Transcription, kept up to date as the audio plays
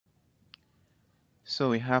So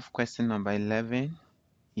we have question number 11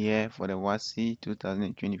 here for the WASSCE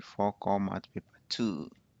 2024 core math paper 2.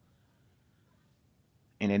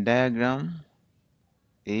 In the diagram,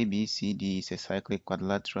 ABCD is a cyclic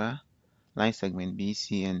quadrilateral. Line segment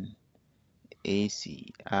BC and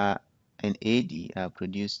AC and AD are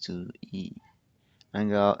produced to E.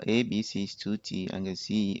 Angle ABC is 2T, angle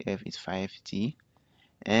CEF is 5T,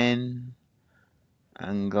 and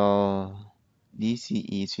angle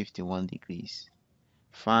DCE is 51 degrees.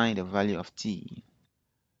 Find the value of T.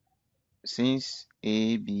 Since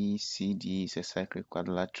ABCD is a cyclic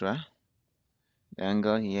quadrilateral, the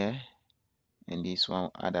angle here and this one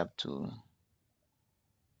will add up to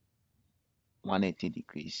 180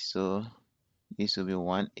 degrees. So this will be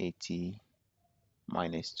 180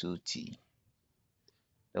 minus 2t.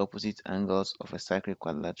 The opposite angles of a cyclic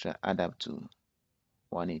quadrilateral add up to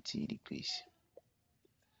 180 degrees.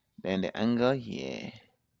 Then the angle here,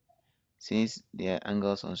 since they are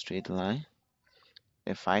angles on straight line,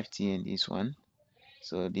 the 5t and this one,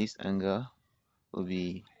 so this angle will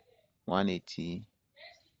be 180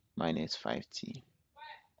 minus 5t.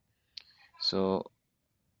 So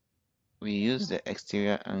we use the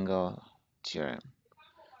exterior angle theorem.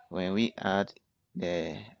 When we add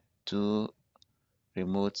the two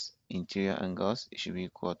remote interior angles, it should be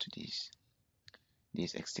equal to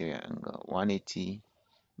this exterior angle. 180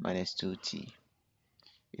 minus 2t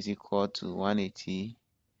is equal to 180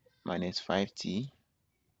 minus 5t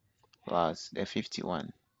plus the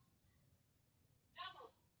 51.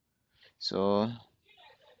 So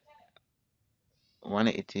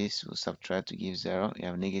 180 will subtract to give 0. You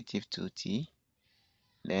have negative 2t,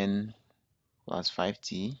 then plus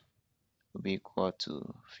 5t will be equal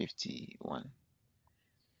to 51.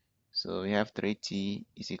 So we have 3t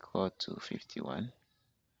is equal to 51.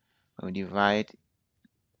 When we divide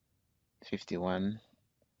 51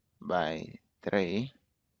 by 3,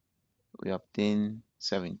 we obtain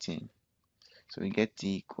 17. So we get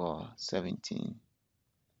t equal 17.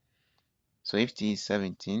 So if t is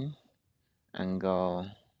 17, angle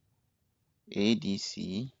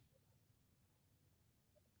ADC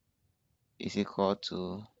is equal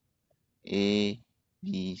to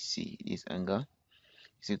ABC. This angle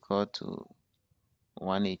is equal to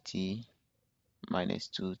 180 minus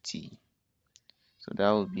 2t. So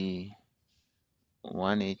that will be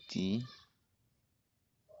 180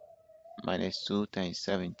 minus 2 times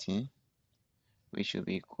 17, which will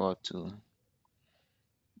be equal to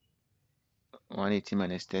 180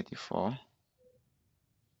 minus 34,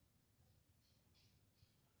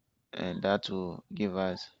 and that will give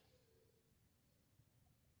us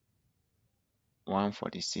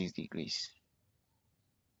 146 degrees.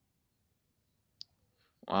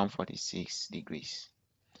 146 degrees.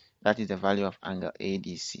 That is the value of angle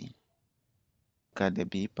ADC. Look at the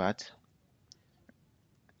B part.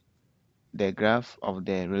 The graph of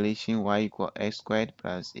the relation y equal x squared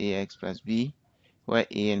plus ax plus b, where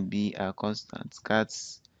a and b are constants,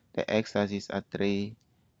 cuts the x-axis at 3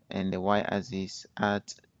 and the y-axis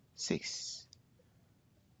at 6.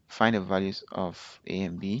 Find the values of a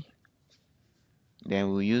and b. Then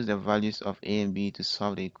we'll use the values of a and b to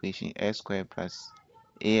solve the equation x squared plus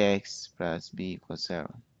ax plus b equals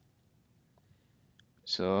 0.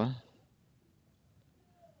 So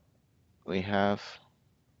we have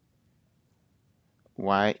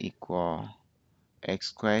y equal x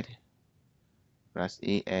squared plus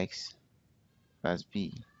ax plus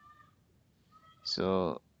b.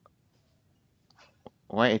 So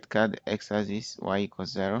y it cut the x-axis, y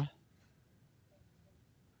equals 0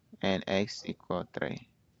 and x equal 3.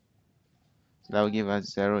 So that will give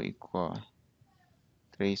us 0 equal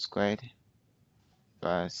 3 squared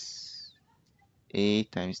plus a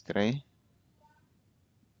times 3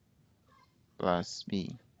 plus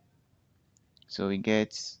b. So we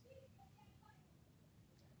get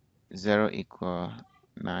 0 equal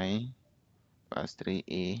 9 plus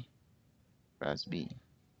 3a plus b.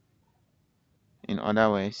 In other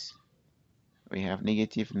words, we have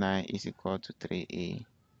negative 9 is equal to 3a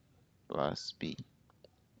plus b.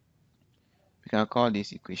 We can call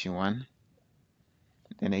this equation 1.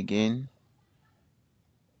 Then again,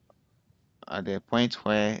 at the point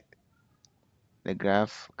where the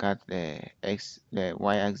graph cut the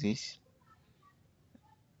y-axis,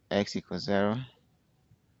 x equals 0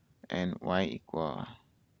 and y equal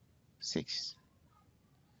 6.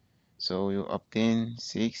 So we will obtain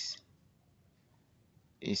 6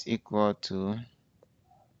 is equal to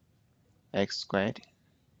x squared,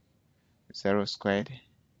 0 squared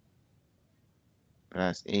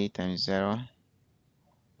plus a times 0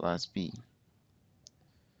 plus b.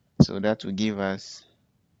 So that will give us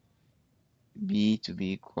b to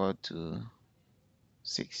be equal to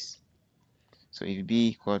 6. So if b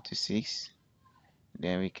equal to 6,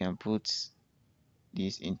 then we can put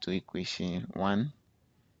this into equation 1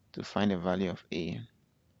 to find the value of a.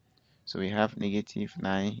 So we have negative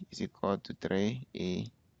 9 is equal to 3a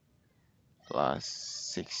plus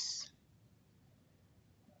 6.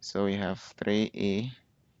 So we have 3a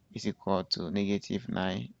is equal to negative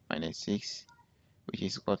 9 minus 6, which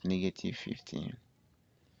is equal to negative 15.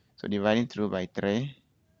 So dividing through by 3,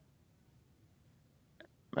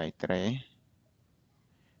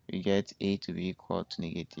 we get a to be equal to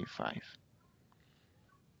negative 5.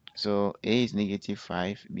 So a is negative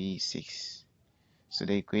 5, b is 6. So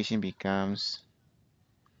the equation becomes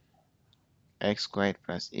x squared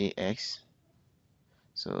plus ax.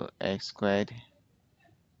 So x squared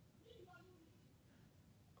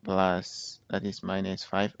plus, that is minus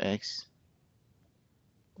 5x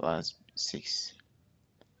plus 6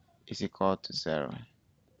 is equal to 0.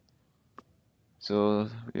 So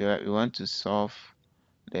we want to solve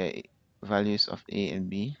the values of a and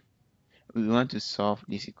b. We want to solve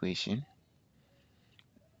this equation.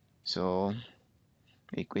 So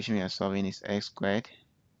the equation we are solving is x squared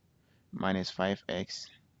minus 5x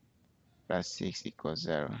plus 6 equals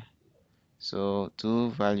 0. So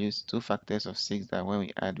two factors of 6 that when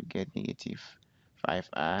we add we get negative 5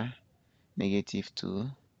 are negative 2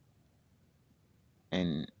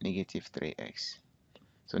 and negative 3x.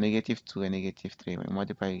 So negative 2 and negative 3, when we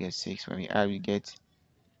multiply we get 6, when we add we get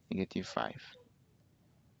negative 5.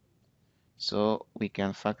 So we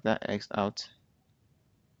can factor x out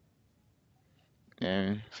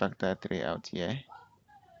and factor 3 out here.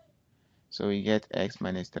 So we get x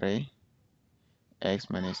minus 3, x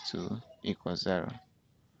minus 2 equals 0.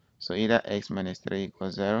 So either x minus 3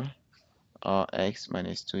 equals 0 or x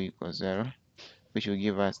minus 2 equals 0, which will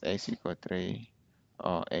give us x equal 3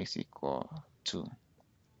 or x equal 2.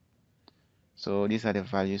 So these are the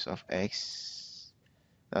values of x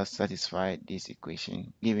that satisfy this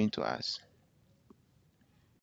equation given to us.